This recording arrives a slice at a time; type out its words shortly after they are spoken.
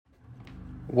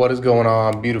What is going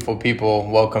on, beautiful people?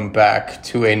 Welcome back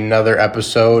to another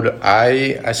episode.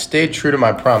 I stayed true to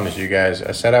my promise, you guys.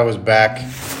 I said I was back,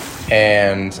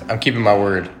 and I'm keeping my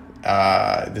word.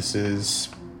 This is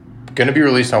going to be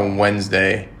released on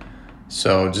Wednesday,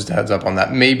 so just a heads up on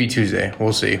that. Maybe Tuesday.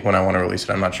 We'll see when I want to release it.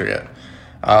 I'm not sure yet.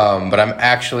 But I'm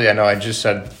actually, I know I just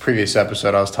said previous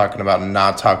episode I was talking about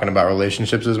not talking about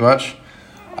relationships as much.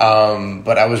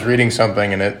 But I was reading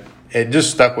something, and it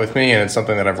just stuck with me, and it's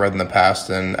something that I've read in the past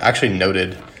and actually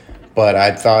noted, but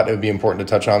I thought it would be important to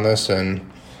touch on this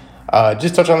and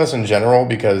just touch on this in general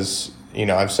because, you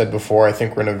know, I've said before, I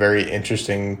think we're in a very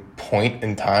interesting point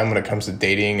in time when it comes to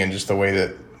dating and just the way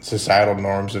that societal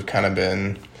norms have kind of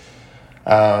been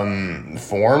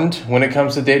formed when it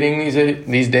comes to dating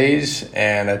these days,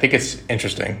 and I think it's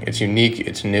interesting. It's unique,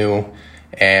 it's new,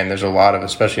 and there's a lot of,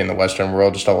 especially in the Western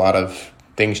world, just a lot of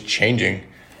things changing.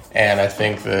 And I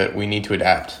think that we need to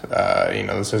adapt.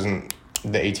 This isn't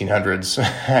the 1800s.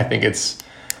 I think it's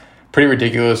pretty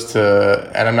ridiculous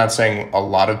and I'm not saying a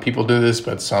lot of people do this,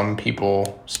 but some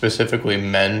people, specifically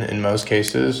men in most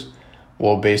cases,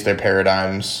 will base their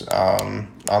paradigms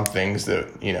on things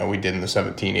that, you know, we did in the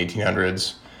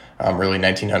 1800s, early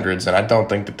 1900s. And I don't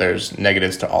think that there's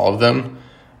negatives to all of them.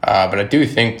 But I do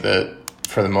think that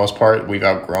for the most part, we've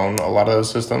outgrown a lot of those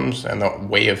systems and the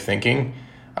way of thinking.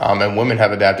 And women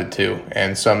have adapted too.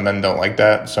 And some men don't like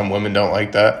that. Some women don't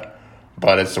like that.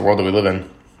 But it's the world that we live in.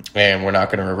 And we're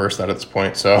not going to reverse that at this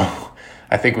point. So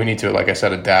I think we need to, like I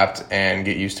said, adapt and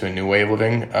get used to a new way of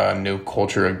living, a new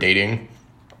culture of dating,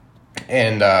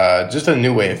 and just a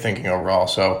new way of thinking overall.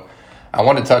 So I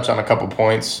want to touch on a couple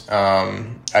points.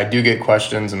 I do get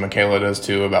questions, and Michaela does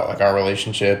too, about like our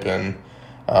relationship. And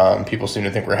people seem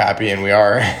to think we're happy, and we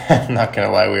are. I'm not going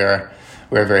to lie, we are.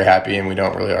 We're very happy, and we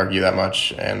don't really argue that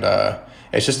much. And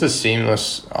it's just a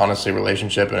seamless, honestly,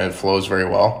 relationship, and it flows very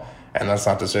well. And that's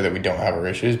not to say that we don't have our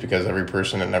issues, because every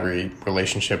person in every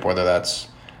relationship, whether that's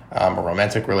a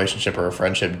romantic relationship or a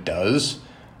friendship, does.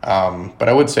 But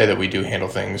I would say that we do handle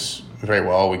things very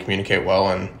well. We communicate well,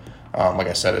 and like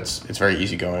I said, it's very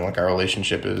easygoing. Like, our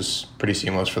relationship is pretty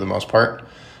seamless for the most part.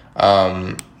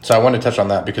 So I want to touch on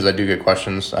that because I do get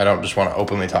questions. I don't just want to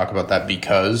openly talk about that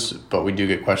but we do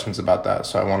get questions about that.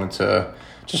 So I wanted to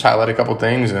just highlight a couple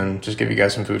things and just give you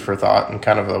guys some food for thought and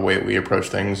kind of the way that we approach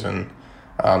things and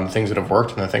the things that have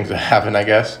worked and the things that haven't, I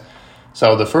guess.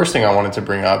 So the first thing I wanted to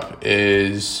bring up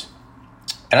is,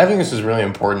 and I think this is really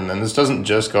important, and this doesn't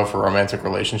just go for romantic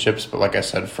relationships, but like I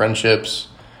said, friendships,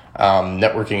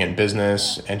 networking in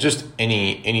business, and just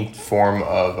any form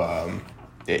of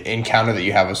encounter that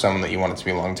you have with someone that you want it to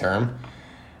be long-term,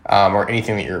 or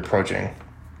anything that you're approaching.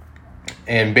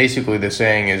 And basically the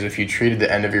saying is, if you treated the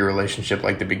end of your relationship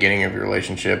like the beginning of your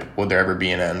relationship, would there ever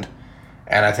be an end?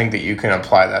 And I think that you can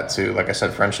apply that to, like I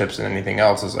said, friendships and anything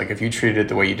else. Is like, if you treated it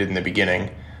the way you did in the beginning,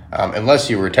 unless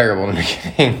you were terrible in the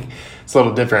beginning, it's a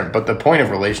little different. But the point of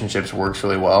relationships works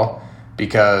really well.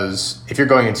 Because if you're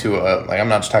going into I'm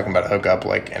not just talking about a hookup,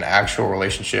 like an actual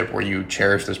relationship where you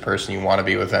cherish this person, you want to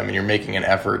be with them, and you're making an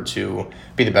effort to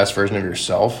be the best version of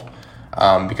yourself,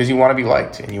 because you want to be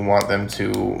liked, and you want them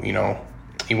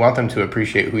to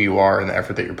appreciate who you are and the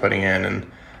effort that you're putting in, and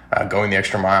going the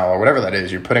extra mile or whatever that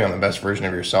is. You're putting on the best version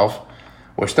of yourself,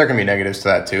 which there can be negatives to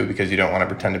that too, because you don't want to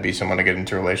pretend to be someone to get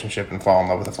into a relationship and fall in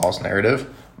love with a false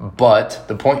narrative. But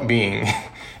the point being,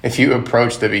 if you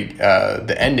approach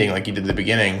the ending like you did the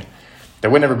beginning, there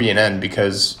would never be an end,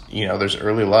 because, you know, there's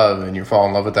early love, and you fall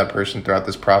in love with that person throughout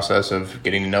this process of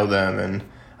getting to know them, and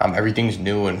everything's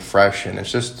new and fresh, and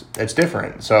it's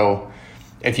different. So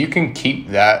if you can keep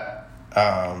that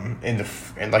in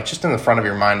the front of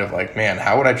your mind of like, man,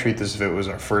 how would I treat this if it was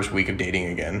our first week of dating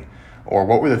again? Or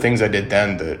what were the things I did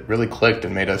then that really clicked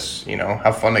and made us, you know,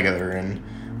 have fun together, and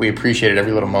we appreciated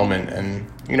every little moment. And,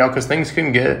 you know, because things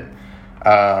can get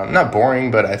not boring,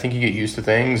 but I think you get used to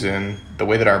things, and the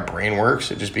way that our brain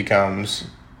works, it just becomes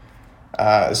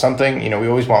something, you know, we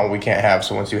always want what we can't have.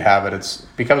 So once you have it, it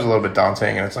becomes a little bit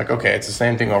daunting, and it's like, okay, it's the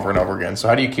same thing over and over again. So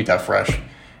how do you keep that fresh?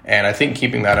 And I think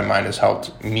keeping that in mind has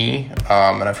helped me.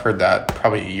 And I've heard that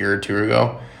probably a year or two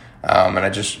ago. And I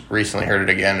just recently heard it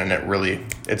again, and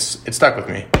it stuck with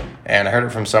me. And I heard it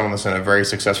from someone that's in a very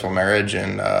successful marriage,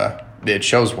 and it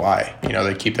shows why. You know,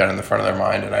 they keep that in the front of their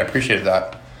mind, and I appreciated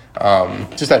that.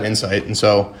 Just that insight. And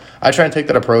so I try and take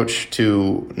that approach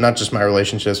to not just my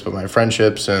relationships, but my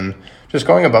friendships, and just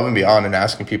going above and beyond and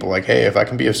asking people like, hey, if I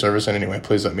can be of service in any way,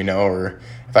 please let me know. Or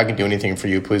if I can do anything for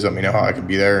you, please let me know how I can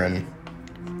be there. And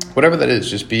whatever that is,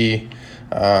 just be,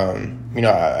 I'm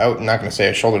not going to say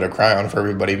a shoulder to cry on for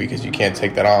everybody, because you can't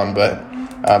take that on, but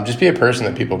just be a person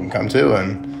that people can come to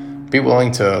and be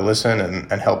willing to listen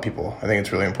and help people. I think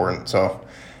it's really important. So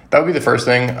that would be the first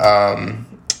thing. And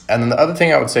then the other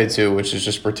thing I would say too, which is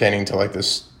just pertaining to like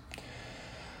this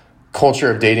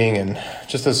culture of dating and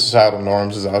just the societal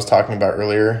norms, as I was talking about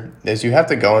earlier, is you have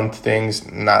to go into things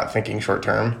not thinking short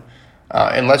term,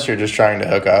 unless you're just trying to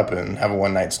hook up and have a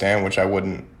one night stand, which I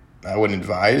wouldn't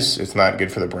advise. It's not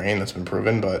good for the brain. That's been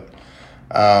proven, but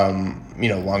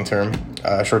long term,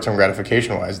 short term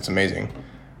gratification wise, it's amazing.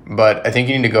 But I think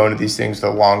you need to go into these things the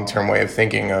long term way of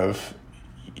thinking of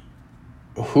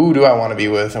who do I want to be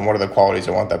with and what are the qualities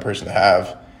I want that person to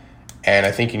have. And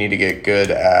I think you need to get good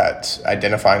at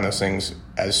identifying those things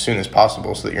as soon as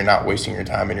possible so that you're not wasting your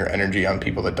time and your energy on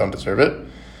people that don't deserve it.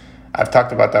 I've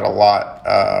talked about that a lot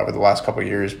over the last couple of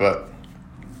years, but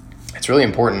it's really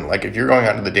important. Like if you're going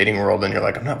out into the dating world and you're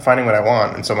like, I'm not finding what I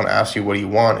want, and someone asks you, what do you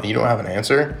want? And you don't have an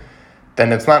answer,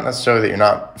 then it's not necessarily that you're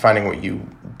not finding what you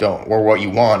don't or what you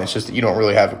want. It's just that you don't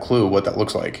really have a clue what that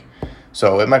looks like.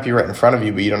 So it might be right in front of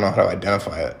you, but you don't know how to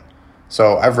identify it.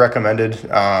 So I've recommended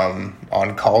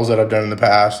on calls that I've done in the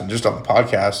past and just on the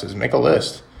podcast is make a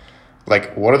list.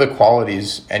 Like, what are the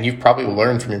qualities, and you've probably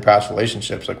learned from your past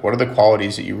relationships, like what are the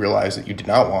qualities that you realize that you did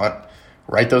not want?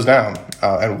 Write those down.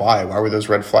 And why? Why were those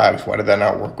red flags? Why did that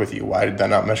not work with you? Why did that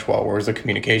not mesh well? Where was the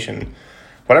communication?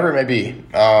 Whatever it may be.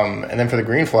 And then for the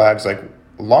green flags, like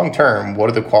long term, what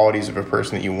are the qualities of a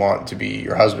person that you want to be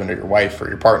your husband or your wife or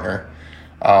your partner?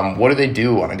 What do they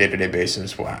do on a day-to-day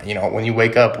basis? When you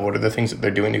wake up, what are the things that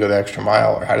they're doing to go the extra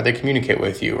mile, or how do they communicate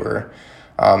with you, or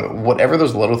whatever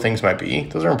those little things might be,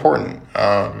 those are important.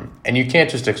 And you can't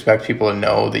just expect people to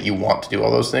know that you want to do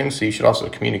all those things, so you should also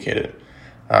communicate it.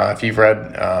 If you've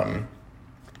read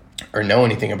or know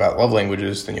anything about love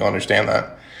languages, then you'll understand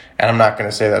that. And I'm not going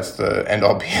to say that's the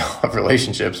end-all be-all of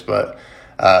relationships, but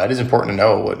it is important to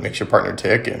know what makes your partner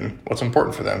tick and what's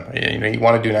important for them. You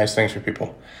want to do nice things for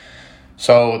people.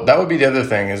 So that would be the other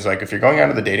thing is, like, if you're going out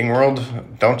of the dating world,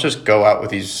 don't just go out with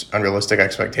these unrealistic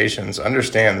expectations.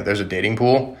 Understand that there's a dating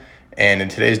pool, and in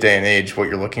today's day and age, what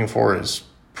you're looking for is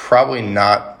probably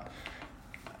not,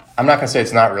 I'm not going to say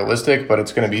it's not realistic, but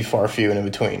it's going to be far few and in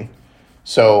between.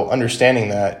 So understanding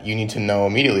that, you need to know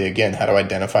immediately, again, how to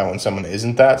identify when someone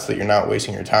isn't that so that you're not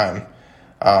wasting your time.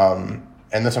 And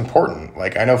that's important.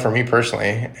 Like, I know for me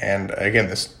personally, and again,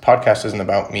 this podcast isn't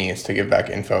about me, it's to give back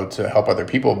info to help other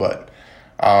people, but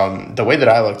the way that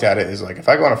I looked at it is, like, if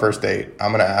I go on a first date,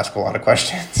 I'm going to ask a lot of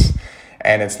questions,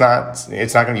 and it's not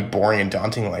going to be boring and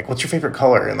daunting. Like, what's your favorite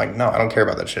color? And like, no, I don't care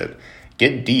about that shit.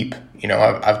 Get deep.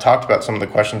 I've talked about some of the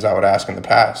questions I would ask in the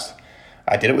past.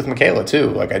 I did it with Michaela too.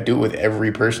 Like, I do it with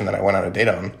every person that I went on a date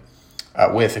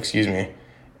with,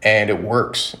 and it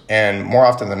works. And more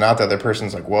often than not, the other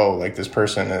person's like, whoa, like this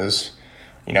person is,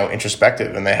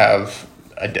 introspective, and they have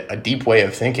a deep way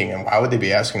of thinking, and why would they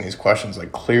be asking these questions?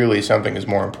 Like, clearly something is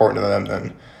more important to them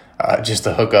than just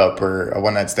a hookup or a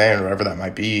one-night stand or whatever that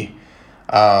might be.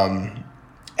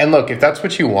 And look, if that's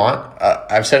what you want,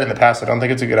 I've said in the past, I don't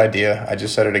think it's a good idea. I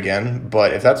just said it again.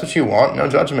 But if that's what you want, no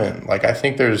judgment. Like, I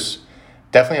think there's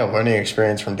definitely a learning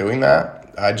experience from doing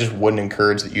that. I just wouldn't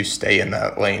encourage that you stay in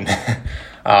that lane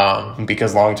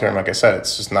because long-term, like I said,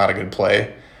 it's just not a good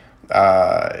play.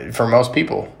 For most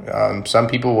people. Some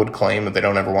people would claim that they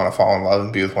don't ever want to fall in love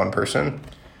and be with one person.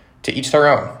 To each their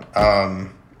own.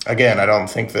 Again, I don't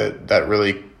think that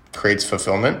really creates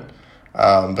fulfillment.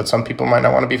 But some people might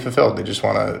not want to be fulfilled. They just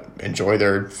want to enjoy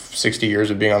their 60 years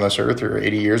of being on this earth, or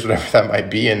 80 years, whatever that might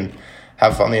be, and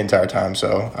have fun the entire time.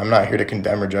 So I'm not here to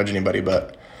condemn or judge anybody,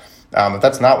 but if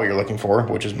that's not what you're looking for,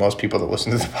 which is most people that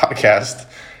listen to the podcast,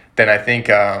 then I think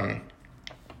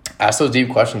ask those deep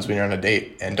questions when you're on a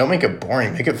date, and don't make it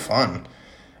boring. Make it fun.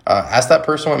 Ask that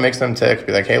person what makes them tick.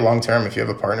 Be like, hey, long term, if you have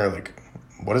a partner, like,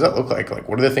 what does that look like? Like,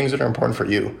 what are the things that are important for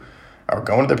you? Or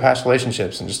go into their past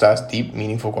relationships and just ask deep,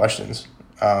 meaningful questions.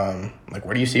 Like,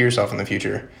 where do you see yourself in the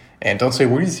future? And don't say,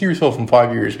 where do you see yourself in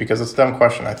 5 years? Because that's a dumb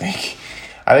question, I think.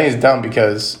 I think it's dumb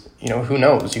because, who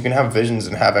knows? You can have visions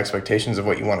and have expectations of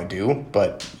what you want to do,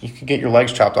 but you could get your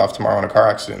legs chopped off tomorrow in a car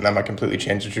accident, and that might completely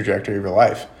change the trajectory of your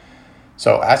life.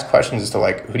 So ask questions as to,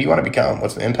 like, who do you want to become?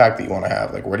 What's the impact that you want to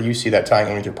have? Like, where do you see that tying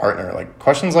in with your partner? Like,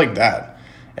 questions like that.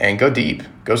 And go deep.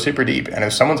 Go super deep. And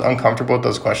if someone's uncomfortable with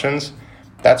those questions,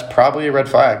 that's probably a red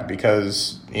flag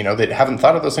because, they haven't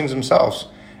thought of those things themselves.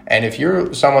 And if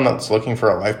you're someone that's looking for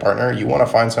a life partner, you want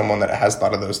to find someone that has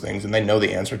thought of those things and they know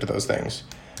the answer to those things.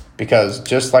 Because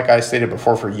just like I stated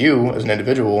before, for you as an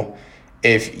individual,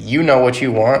 if you know what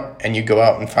you want and you go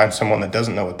out and find someone that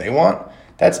doesn't know what they want,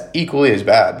 that's equally as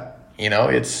bad.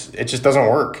 It just doesn't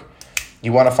work.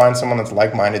 You want to find someone that's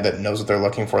like-minded, that knows what they're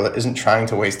looking for, that isn't trying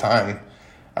to waste time.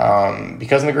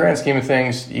 Because in the grand scheme of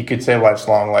things, you could say life's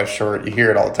long, life's short. You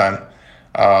hear it all the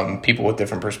time. People with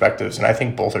different perspectives, and I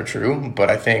think both are true. But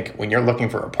I think when you're looking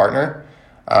for a partner,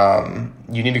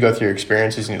 you need to go through your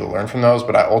experiences, you need to learn from those.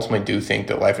 But I ultimately do think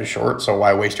that life is short, so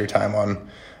why waste your time on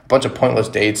a bunch of pointless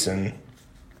dates and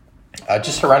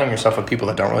just surrounding yourself with people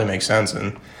that don't really make sense?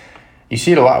 And you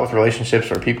see it a lot with relationships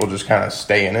where people just kind of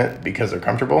stay in it because they're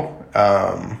comfortable,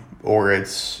 or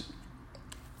it's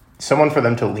someone for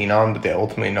them to lean on, but they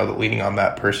ultimately know that leaning on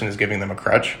that person is giving them a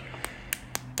crutch.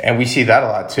 And we see that a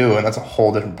lot too, and that's a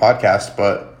whole different podcast.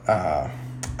 But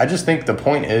I just think the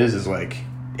point is like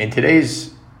in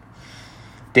today's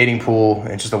dating pool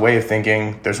and just a way of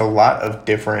thinking, there's a lot of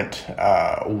different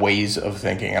ways of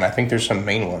thinking. And I think there's some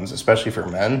main ones, especially for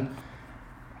men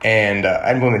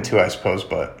and women too, I suppose,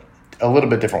 but a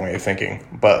little bit different way of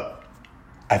thinking. But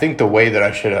I think the way that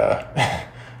I should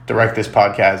direct this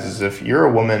podcast is if you're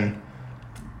a woman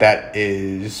that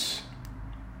is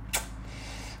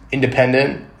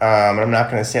independent, and I'm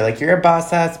not going to say like you're a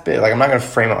boss ass bitch, like I'm not going to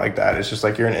frame it like that. It's just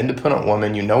like you're an independent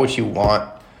woman, you know what you want,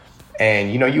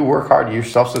 and you know you work hard, you're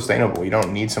self-sustainable, you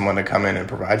don't need someone to come in and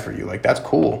provide for you. Like that's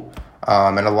cool.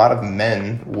 And a lot of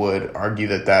men would argue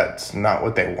that that's not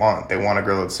what they want. They want a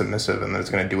girl that's submissive and that's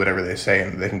going to do whatever they say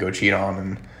and they can go cheat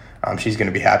on, and she's going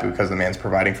to be happy because the man's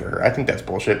providing for her. I think that's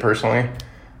bullshit personally.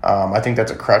 I think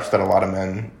that's a crutch that a lot of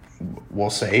men will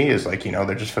say is like, you know,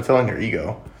 they're just fulfilling their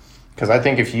ego. Because I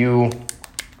think if you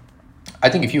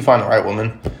find the right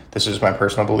woman, this is my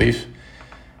personal belief,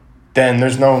 then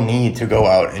there's no need to go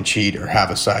out and cheat or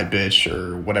have a side bitch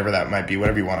or whatever that might be,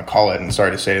 whatever you want to call it. And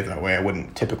sorry to say it that way. I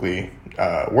wouldn't typically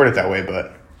word it that way,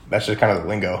 but that's just kind of the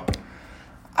lingo.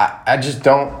 I just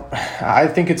don't, I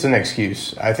think it's an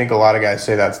excuse. I think a lot of guys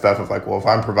say that stuff of like, well, if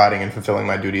I'm providing and fulfilling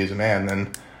my duty as a man,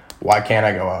 then why can't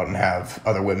I go out and have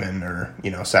other women or,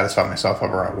 you know, satisfy myself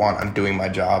however I want? I'm doing my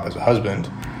job as a husband.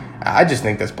 I just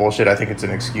think that's bullshit. I think it's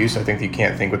an excuse. I think you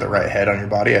can't think with the right head on your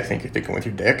body. I think you're thinking with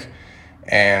your dick.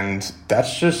 And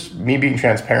that's just me being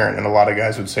transparent. And a lot of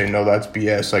guys would say, no, that's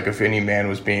BS. Like if any man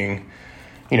was being,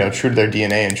 you know, true to their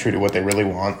DNA and true to what they really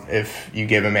want, if you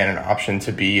gave a man an option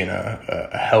to be in a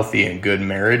healthy and good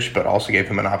marriage, but also gave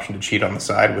him an option to cheat on the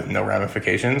side with no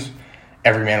ramifications,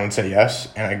 every man would say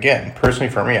yes. And again, personally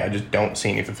for me, I just don't see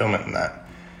any fulfillment in that.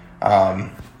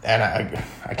 And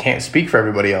I can't speak for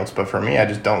everybody else, but for me, I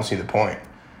just don't see the point.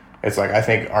 It's like, I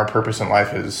think our purpose in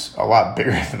life is a lot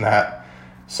bigger than that.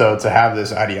 So to have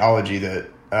this ideology that,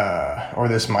 or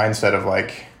this mindset of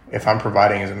like, if I'm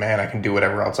providing as a man, I can do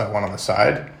whatever else I want on the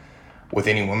side with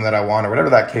any woman that I want or whatever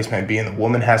that case may be. And the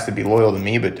woman has to be loyal to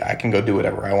me, but I can go do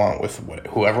whatever I want with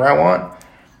whoever I want.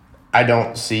 I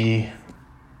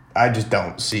just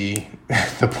don't see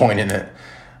the point in it.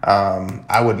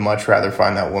 I would much rather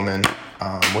find that woman,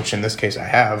 which in this case I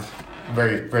have,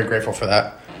 very, very grateful for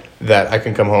that I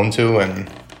can come home to, and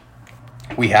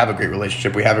we have a great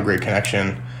relationship. We have a great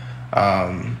connection.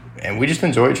 And we just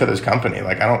enjoy each other's company.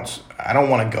 Like I don't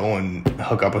want to go and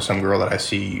hook up with some girl that I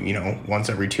see, you know, once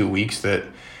every 2 weeks and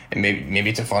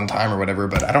maybe it's a fun time or whatever,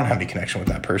 but I don't have any connection with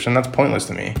that person. That's pointless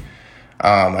to me.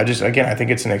 I think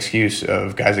it's an excuse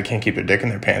of guys that can't keep their dick in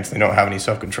their pants. They don't have any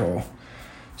self-control.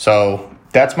 So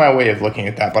that's my way of looking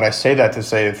at that. But I say that to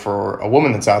say for a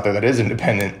woman that's out there that is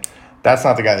independent, that's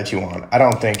not the guy that you want. I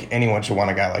don't think anyone should want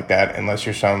a guy like that unless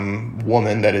you're some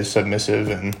woman that is submissive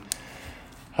and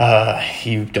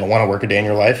you don't want to work a day in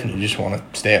your life and you just want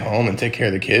to stay at home and take care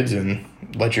of the kids and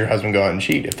let your husband go out and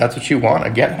cheat. If that's what you want,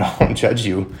 again, I don't judge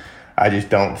you. I just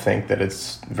don't think that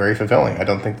it's very fulfilling. I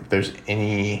don't think that there's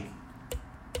any...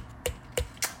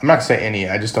 I'm not going to say any.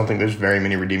 I just don't think there's very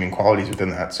many redeeming qualities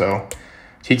within that. So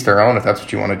teach their own. If that's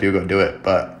what you want to do, go do it.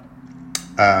 But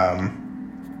I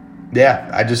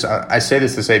say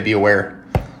this to say be aware.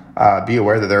 Be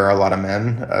aware that there are a lot of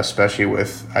men, especially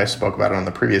with, I spoke about it on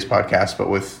the previous podcast, but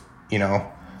with, you know,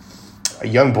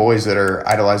 young boys that are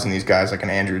idolizing these guys like an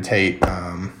Andrew Tate,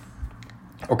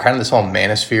 or kind of this whole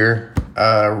manosphere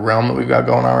realm that we've got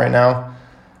going on right now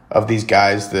of these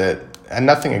guys that, and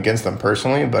nothing against them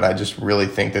personally, but I just really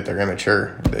think that they're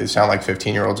immature. They sound like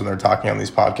 15-year-olds when they're talking on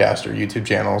these podcasts or YouTube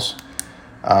channels.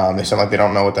 They sound like they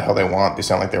don't know what the hell they want. They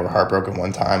sound like they were heartbroken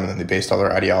one time and then they based all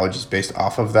their ideologies based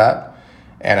off of that.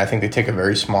 And I think they take a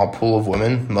very small pool of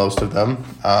women, most of them,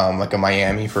 like a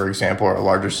Miami, for example, or a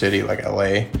larger city like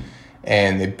LA,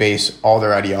 and they base all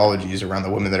their ideologies around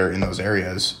the women that are in those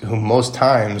areas, who most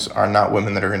times are not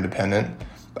women that are independent,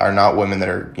 are not women that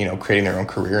are, you know, creating their own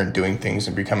career and doing things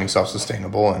and becoming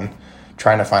self-sustainable and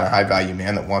trying to find a high-value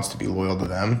man that wants to be loyal to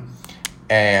them.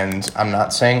 And I'm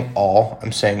not saying all,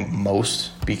 I'm saying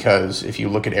most, because if you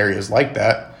look at areas like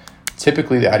that,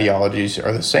 typically the ideologies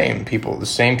are the same people with the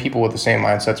same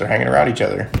mindsets are hanging around each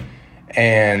other.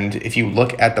 And if you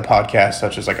look at the podcast,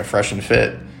 such as like a Fresh and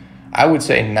Fit, I would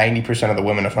say 90% of the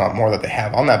women, if not more, that they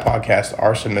have on that podcast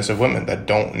are submissive women that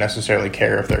don't necessarily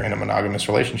care if they're in a monogamous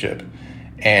relationship.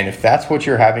 And if that's what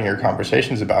you're having your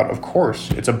conversations about, of course,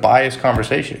 it's a biased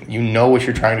conversation. You know what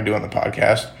you're trying to do on the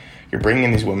podcast. You're bringing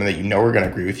in these women that you know are going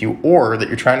to agree with you, or that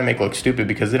you're trying to make look stupid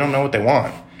because they don't know what they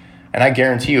want. And I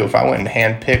guarantee you, if I went and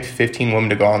handpicked 15 women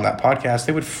to go on that podcast,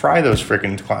 they would fry those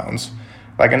freaking clowns.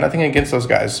 Like, I'm nothing against those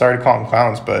guys. Sorry to call them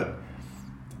clowns, but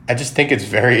I just think it's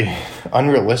very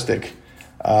unrealistic,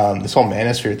 this whole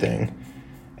manosphere thing.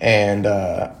 And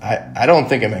I don't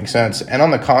think it makes sense. And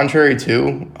on the contrary,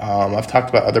 too, I've talked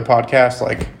about other podcasts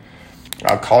like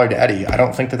Call Her Daddy. I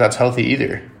don't think that that's healthy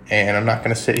either. And I'm not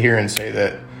going to sit here and say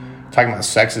that talking about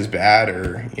sex is bad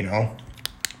or,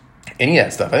 any of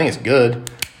that stuff. I think it's good.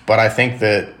 But I think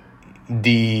that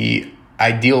the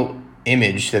ideal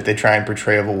image that they try and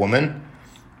portray of a woman,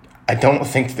 I don't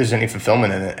think there's any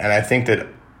fulfillment in it. And I think that,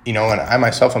 and I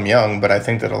myself am young, but I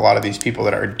think that a lot of these people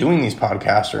that are doing these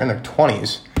podcasts are in their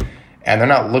 20s. And they're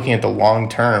not looking at the long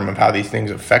term of how these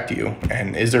things affect you.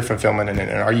 And is there fulfillment in it?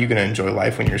 And are you going to enjoy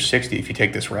life when you're 60 if you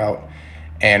take this route?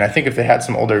 And I think if they had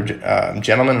some older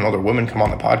gentlemen and older women come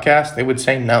on the podcast, they would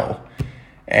say no.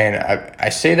 And I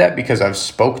say that because I've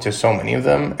spoke to so many of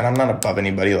them. And I'm not above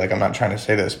anybody. Like, I'm not trying to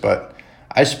say this. But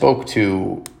I spoke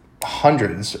to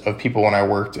hundreds of people when I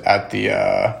worked at the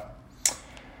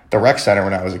rec center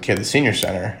when I was a kid, the senior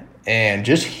center. And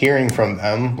just hearing from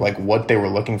them, like, what they were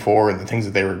looking for and the things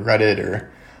that they regretted, or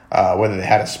whether they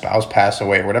had a spouse pass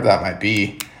away or whatever that might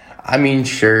be. I mean,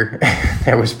 sure,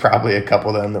 there was probably a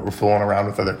couple of them that were fooling around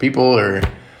with other people, or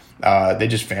they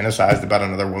just fantasized about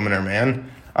another woman or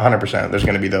man. 100%, there's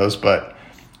going to be those. But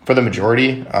for the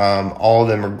majority, all of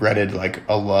them regretted, like,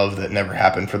 a love that never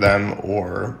happened for them,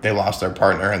 or they lost their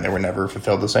partner and they were never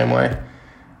fulfilled the same way.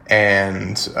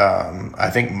 And I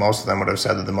think most of them would have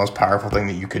said that the most powerful thing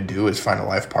that you could do is find a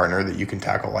life partner that you can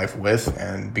tackle life with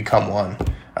and become one.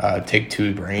 Take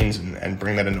two brains and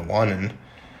bring that into one. And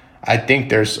I think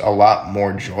there's a lot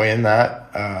more joy in that,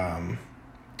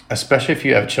 especially if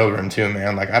you have children too,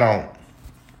 man. Like,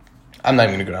 I'm not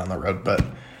even going to go down that road, but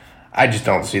I just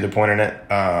don't see the point in it.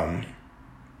 And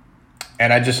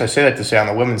I say that to say on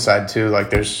the women's side too, like,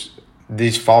 there's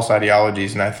these false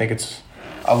ideologies, and I think it's,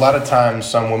 a lot of times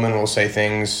some women will say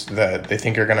things that they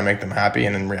think are going to make them happy,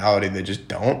 and in reality they just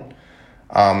don't.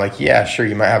 Like, yeah, sure,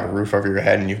 you might have a roof over your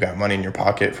head and you've got money in your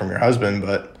pocket from your husband,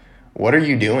 but what are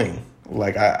you doing?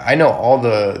 Like, I know all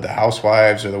the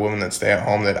housewives or the women that stay at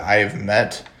home that I've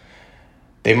met,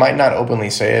 they might not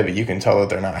openly say it, but you can tell that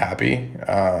they're not happy.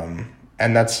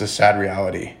 And that's a sad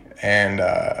reality. And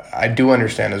I do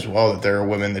understand as well that there are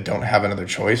women that don't have another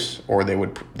choice, or they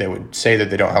would say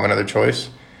that they don't have another choice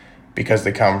because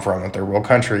they come from a third world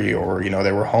country, or,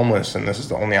 they were homeless and this is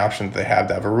the only option that they have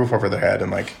to have a roof over their head. And,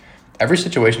 like, every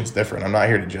situation's different. I'm not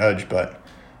here to judge, but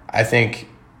I think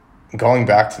going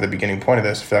back to the beginning point of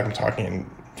this, I feel like I'm talking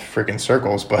in freaking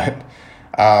circles, but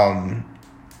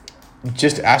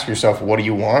just ask yourself, what do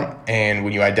you want? And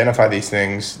when you identify these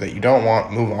things that you don't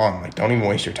want, move on. Like, don't even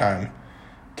waste your time.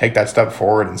 Take that step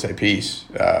forward and say peace.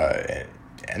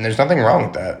 And there's nothing wrong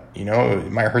with that. It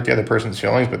might hurt the other person's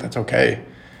feelings, but that's okay.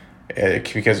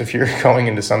 Because if you're going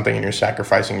into something and you're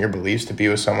sacrificing your beliefs to be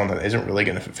with someone that isn't really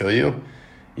going to fulfill you,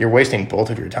 you're wasting both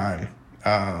of your time.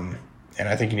 And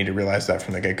I think you need to realize that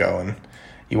from the get-go, and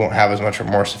you won't have as much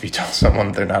remorse if you tell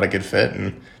someone they're not a good fit,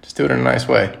 and just do it in a nice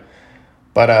way.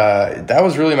 But that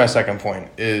was really my second point,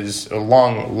 is a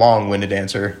long-winded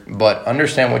answer, but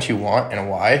understand what you want and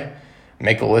why.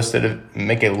 Make a list of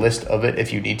it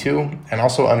if you need to, and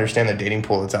also understand the dating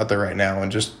pool that's out there right now, and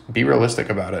just be realistic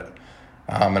about it.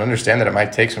 And understand that it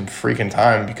might take some freaking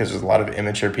time, because there's a lot of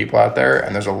immature people out there,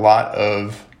 and there's a lot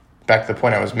of, back to the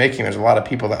point I was making, there's a lot of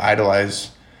people that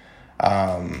idolize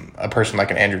a person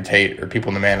like an Andrew Tate, or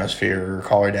people in the manosphere, or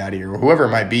Call Her Daddy, or whoever it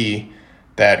might be,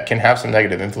 that can have some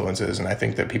negative influences. And I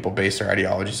think that people base their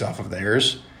ideologies off of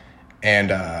theirs,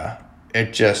 and I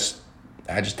just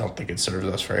don't think it serves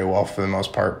us very well for the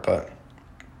most part. But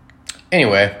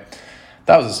anyway,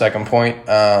 that was the second point.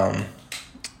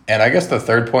 And I guess the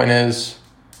third point is,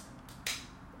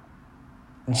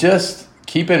 just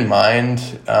keep in mind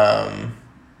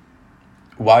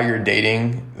while you're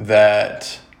dating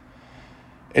that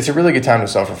it's a really good time to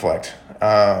self-reflect.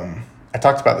 I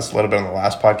talked about this a little bit on the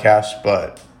last podcast,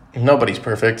 but nobody's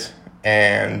perfect.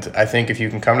 And I think if you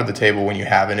can come to the table when you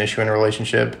have an issue in a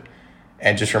relationship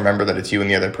and just remember that it's you and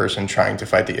the other person trying to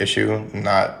fight the issue,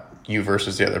 not you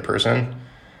versus the other person,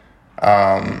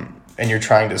 and you're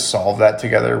trying to solve that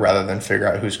together rather than figure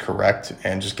out who's correct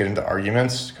and just get into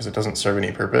arguments because it doesn't serve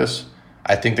any purpose,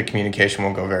 I think the communication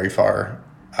will go very far,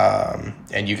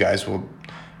 and you guys will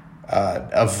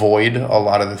avoid a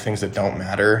lot of the things that don't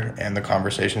matter and the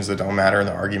conversations that don't matter and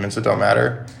the arguments that don't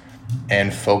matter,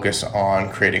 and focus on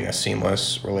creating a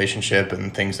seamless relationship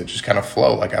and things that just kind of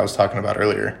flow like I was talking about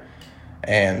earlier.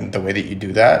 And the way that you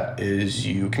do that is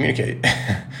you communicate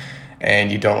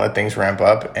and you don't let things ramp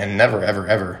up. And never, ever,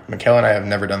 ever, Michaela and I have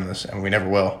never done this, and we never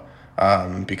will,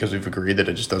 because we've agreed that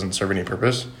it just doesn't serve any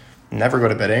purpose. Never go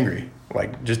to bed angry.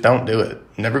 Like, just don't do it.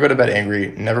 Never go to bed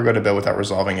angry. Never go to bed without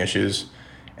resolving issues.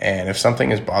 And if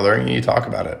something is bothering you, you talk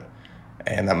about it.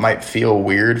 And that might feel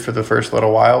weird for the first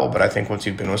little while, but I think once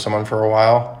you've been with someone for a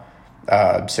while,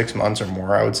 6 months or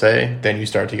more, I would say, then you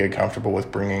start to get comfortable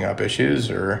with bringing up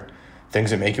issues or things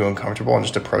that make you uncomfortable and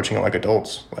just approaching it like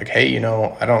adults. Like, hey,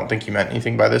 I don't think you meant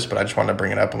anything by this, but I just wanted to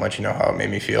bring it up and let you know how it made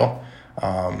me feel.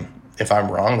 If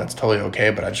I'm wrong, that's totally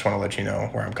okay, but I just want to let you know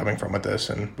where I'm coming from with this,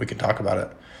 and we can talk about it.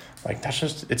 Like,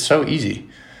 it's so easy.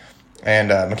 And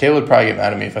Michaela would probably get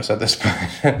mad at me if I said this,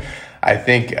 but I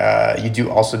think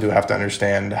you also have to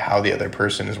understand how the other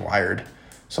person is wired.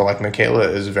 So, like, Michaela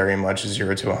is very much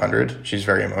 0 to 100. She's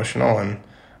very emotional, and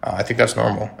I think that's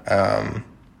normal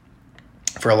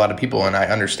for a lot of people, and I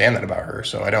understand that about her,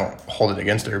 so I don't hold it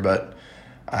against her, but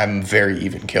I'm very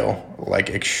even kill, like,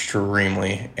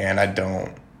 extremely, and I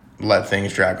don't let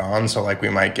things drag on. So, like, we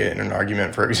might get in an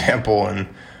argument, for example, and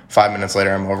 5 minutes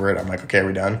later I'm over it. I'm like, okay, are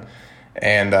we done?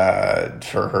 And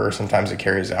for her, sometimes it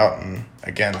carries out. And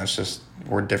again, that's just,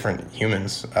 we're different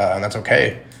humans, and that's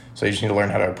okay. So you just need to learn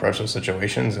how to approach those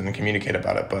situations and communicate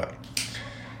about it. But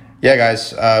yeah,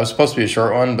 guys, it was supposed to be a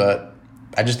short one, but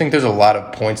I just think there's a lot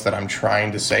of points that I'm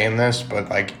trying to say in this, but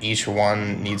like each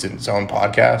one needs its own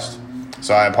podcast.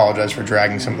 So I apologize for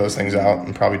dragging some of those things out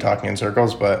and probably talking in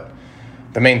circles. But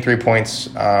the main 3 points,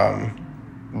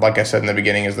 like I said in the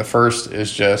beginning, is the first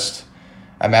is just,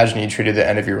 imagine you treated the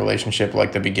end of your relationship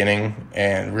like the beginning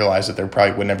and realize that there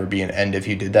probably would never be an end if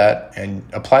you did that, and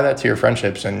apply that to your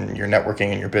friendships and your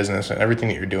networking and your business and everything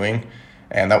that you're doing.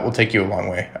 And that will take you a long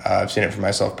way. I've seen it for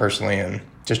myself personally, and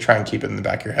just try and keep it in the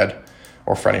back of your head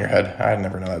or front of your head. I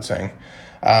never know that saying.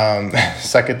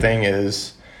 Second thing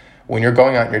is, when you're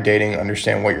going out and you're dating,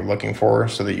 understand what you're looking for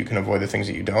so that you can avoid the things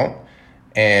that you don't,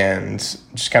 and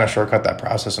just kind of shortcut that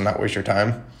process and not waste your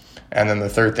time. And then the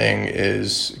third thing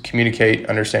is communicate,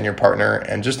 understand your partner,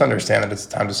 and just understand that it's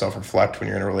time to self-reflect when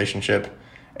you're in a relationship.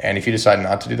 And if you decide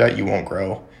not to do that, you won't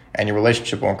grow, and your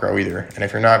relationship won't grow either. And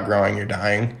if you're not growing, you're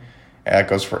dying. And that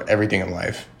goes for everything in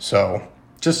life. So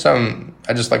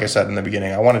like I said in the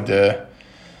beginning, I wanted to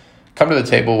come to the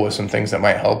table with some things that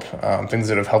might help, things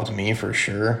that have helped me for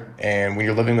sure. And when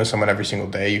you're living with someone every single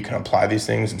day, you can apply these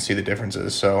things and see the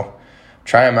differences. So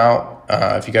try them out.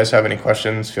 If you guys have any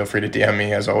questions, feel free to DM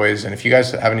me as always. And if you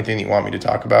guys have anything that you want me to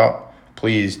talk about,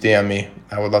 please DM me.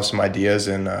 I would love some ideas.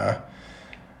 And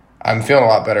I'm feeling a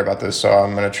lot better about this, so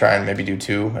I'm going to try and maybe do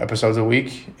 2 episodes a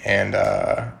week. And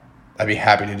I'd be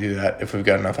happy to do that if we've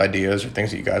got enough ideas or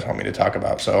things that you guys want me to talk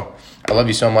about. So I love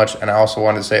you so much. And I also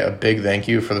wanted to say a big thank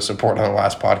you for the support on the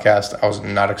last podcast. I was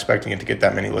not expecting it to get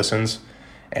that many listens.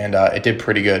 And it did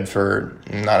pretty good for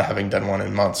not having done one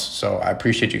in months. So I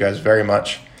appreciate you guys very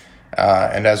much.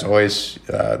 And as always,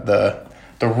 the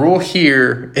rule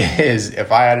here is,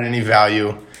 if I added any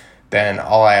value, then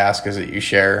all I ask is that you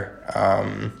share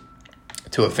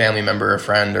to a family member, a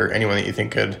friend, or anyone that you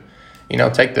think could,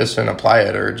 take this and apply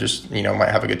it, or just,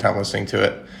 might have a good time listening to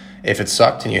it. If it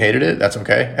sucked and you hated it, that's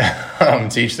okay.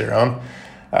 To each their own.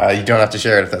 You don't have to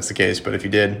share it if that's the case. But if you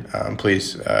did,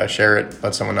 please share it,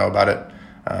 let someone know about it.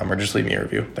 Or just leave me a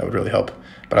review. That would really help.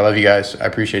 But I love you guys. I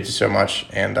appreciate you so much.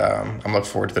 And I'm looking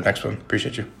forward to the next one.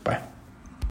 Appreciate you. Bye.